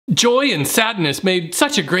Joy and sadness made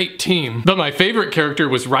such a great team, but my favorite character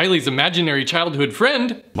was Riley's imaginary childhood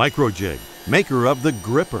friend, Microjig, maker of the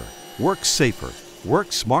Gripper. Work safer,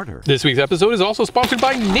 work smarter. This week's episode is also sponsored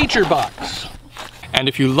by NatureBox. And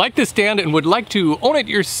if you like this stand and would like to own it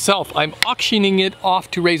yourself, I'm auctioning it off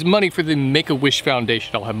to raise money for the Make-A-Wish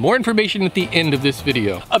Foundation. I'll have more information at the end of this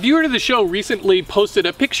video. A viewer to the show recently posted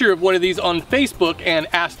a picture of one of these on Facebook and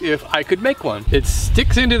asked if I could make one. It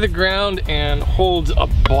sticks into the ground and holds a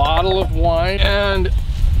bottle of wine and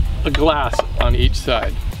a glass on each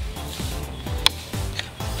side.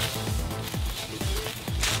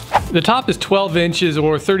 The top is 12 inches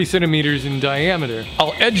or 30 centimeters in diameter.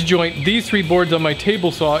 I'll edge joint these three boards on my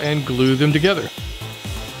table saw and glue them together.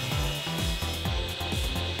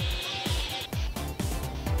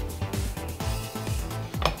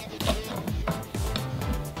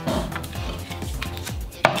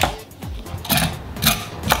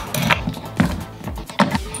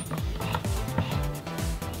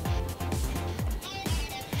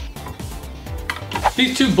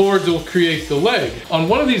 These two boards will create the leg. On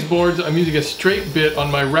one of these boards, I'm using a straight bit on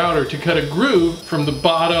my router to cut a groove from the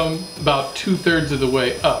bottom about 2/3 of the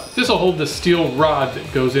way up. This will hold the steel rod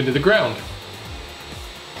that goes into the ground.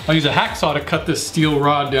 I'll use a hacksaw to cut this steel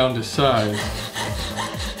rod down to size.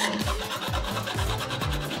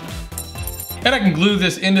 And I can glue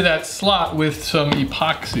this into that slot with some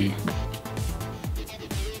epoxy.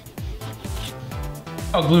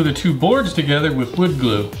 I'll glue the two boards together with wood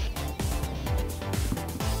glue.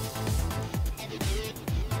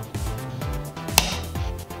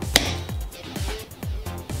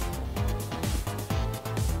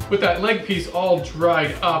 With that leg piece all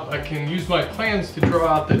dried up, I can use my plans to draw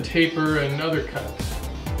out the taper and other cuts.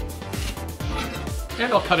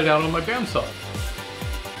 And I'll cut it out on my bandsaw.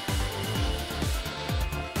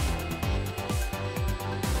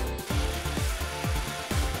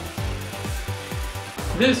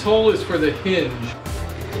 This hole is for the hinge.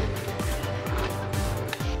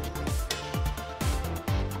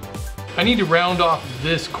 I need to round off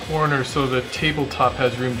this corner so the tabletop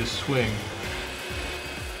has room to swing.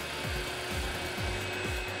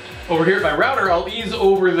 Over here at my router, I'll ease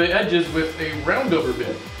over the edges with a roundover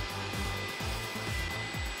bit.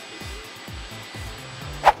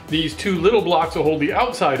 These two little blocks will hold the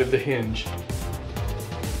outside of the hinge.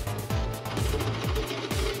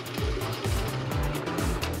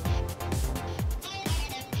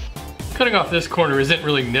 Cutting off this corner isn't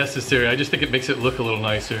really necessary, I just think it makes it look a little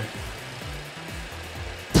nicer.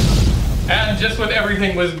 And just when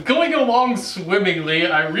everything was going along swimmingly,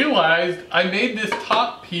 I realized I made this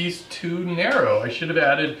top piece too narrow. I should have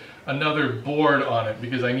added another board on it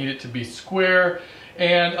because I need it to be square.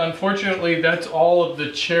 And unfortunately, that's all of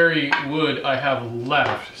the cherry wood I have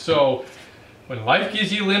left. So when life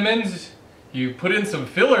gives you lemons, you put in some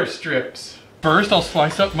filler strips. First, I'll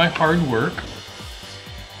slice up my hard work.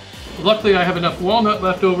 Luckily, I have enough walnut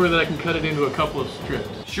left over that I can cut it into a couple of strips.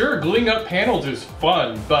 Sure, gluing up panels is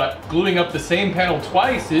fun, but gluing up the same panel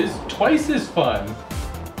twice is twice as fun.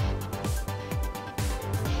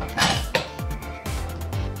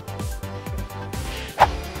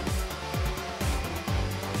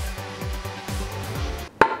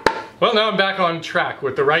 Well, now I'm back on track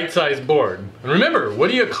with the right size board. And remember, what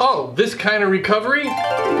do you call this kind of recovery?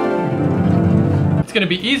 It's going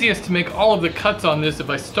to be easiest to make all of the cuts on this if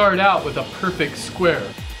I start out with a perfect square.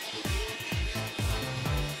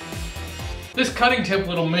 This cutting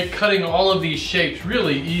template will make cutting all of these shapes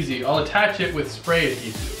really easy. I'll attach it with spray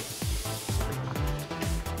adhesive.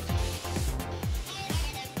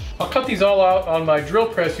 I'll cut these all out on my drill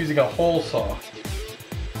press using a hole saw.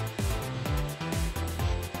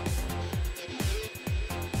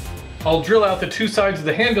 I'll drill out the two sides of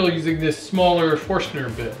the handle using this smaller Forstner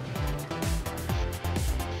bit.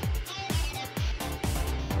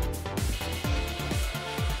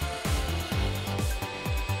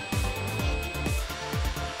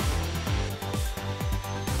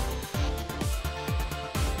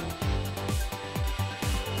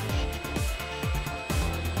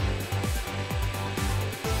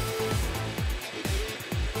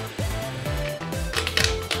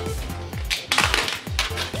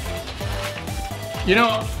 You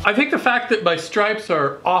know, I think the fact that my stripes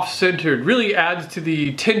are off-centered really adds to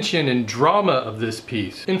the tension and drama of this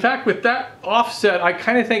piece. In fact, with that offset, I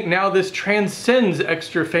kind of think now this transcends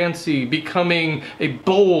extra fancy, becoming a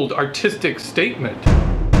bold, artistic statement.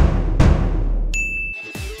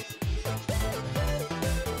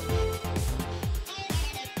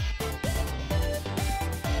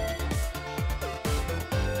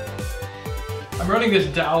 I'm running this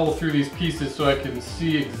dowel through these pieces so I can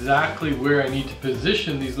see exactly where I need to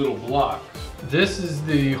position these little blocks. this is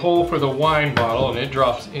the hole for the wine bottle, and it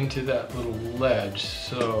drops into that little ledge.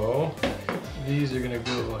 So these are gonna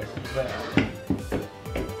go like that.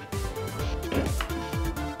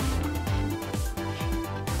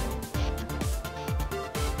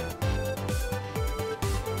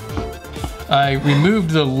 I removed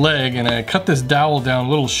the leg and I cut this dowel down a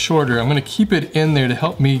little shorter. I'm gonna keep it in there to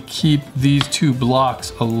help me keep these two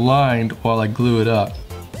blocks aligned while I glue it up.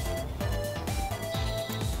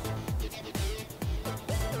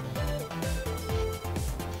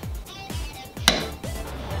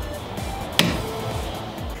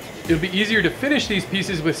 It'll be easier to finish these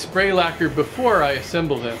pieces with spray lacquer before I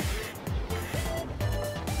assemble them.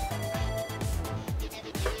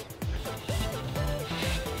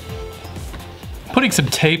 Putting some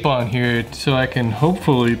tape on here so I can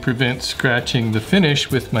hopefully prevent scratching the finish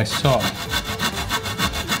with my saw.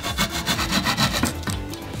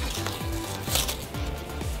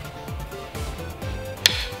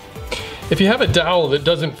 If you have a dowel that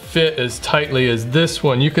doesn't fit as tightly as this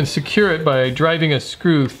one, you can secure it by driving a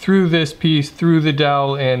screw through this piece, through the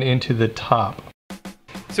dowel, and into the top.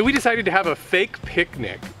 So we decided to have a fake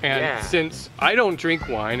picnic, and since I don't drink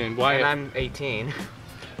wine and Wyatt... And I'm 18.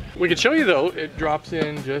 We can show you though, it drops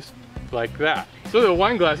in just like that. So the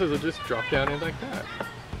wine glasses will just drop down in like that.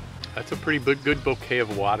 That's a pretty good bouquet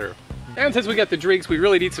of water. And since we got the drinks, we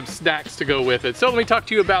really need some snacks to go with it. So let me talk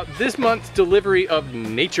to you about this month's delivery of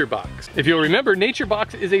NatureBox. If you'll remember,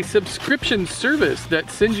 NatureBox is a subscription service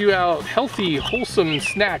that sends you out healthy, wholesome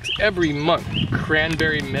snacks every month.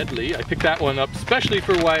 Cranberry medley, I picked that one up especially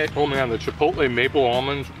for Wyatt. Oh man, the Chipotle maple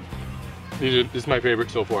almonds. This is my favorite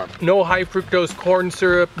so far. No high fructose corn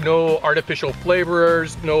syrup, no artificial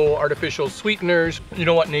flavorers, no artificial sweeteners. You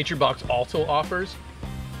know what NatureBox also offers?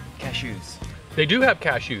 Cashews. They do have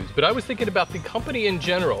cashews, but I was thinking about the company in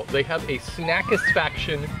general. They have a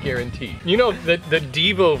Snackisfaction guarantee. You know, the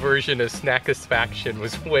Devo version of Snackisfaction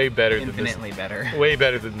was way better than this. Infinitely better. Way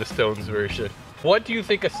better than the Stones version. What do you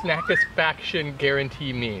think a Snackisfaction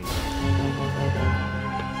guarantee means?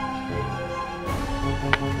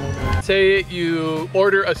 Say you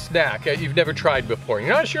order a snack that you've never tried before. You're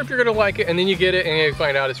not sure if you're gonna like it, and then you get it and you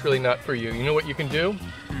find out it's really not for you. You know what you can do?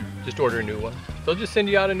 Just order a new one. They'll just send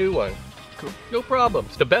you out a new one. Cool. No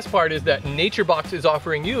problems. The best part is that NatureBox is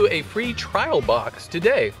offering you a free trial box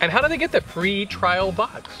today. And how do they get the free trial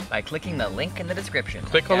box? By clicking the link in the description.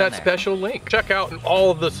 Click on that special link. Check out all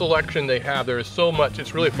of the selection they have. There is so much.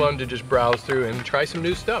 It's really fun to just browse through and try some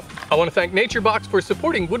new stuff. I want to thank NatureBox for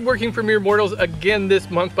supporting Woodworking for Mere Mortals again this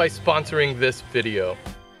month by sponsoring this video.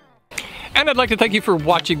 And I'd like to thank you for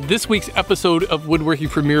watching this week's episode of Woodworking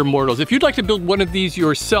for Mere Mortals. If you'd like to build one of these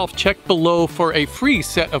yourself, check below for a free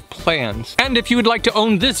set of plans. And if you would like to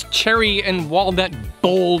own this cherry and walnut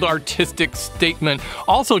bold artistic statement,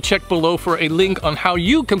 also check below for a link on how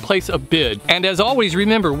you can place a bid. And as always,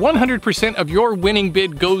 remember, 100% of your winning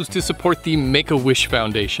bid goes to support the Make-A-Wish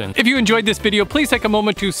Foundation. If you enjoyed this video, please take a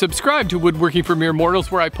moment to subscribe to Woodworking for Mere Mortals,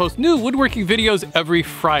 where I post new woodworking videos every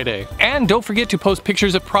Friday. And don't forget to post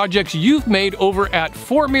pictures of projects you've made over at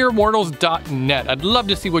formeremortals.net. I'd love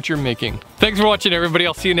to see what you're making. Thanks for watching, everybody.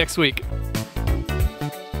 I'll see you next week.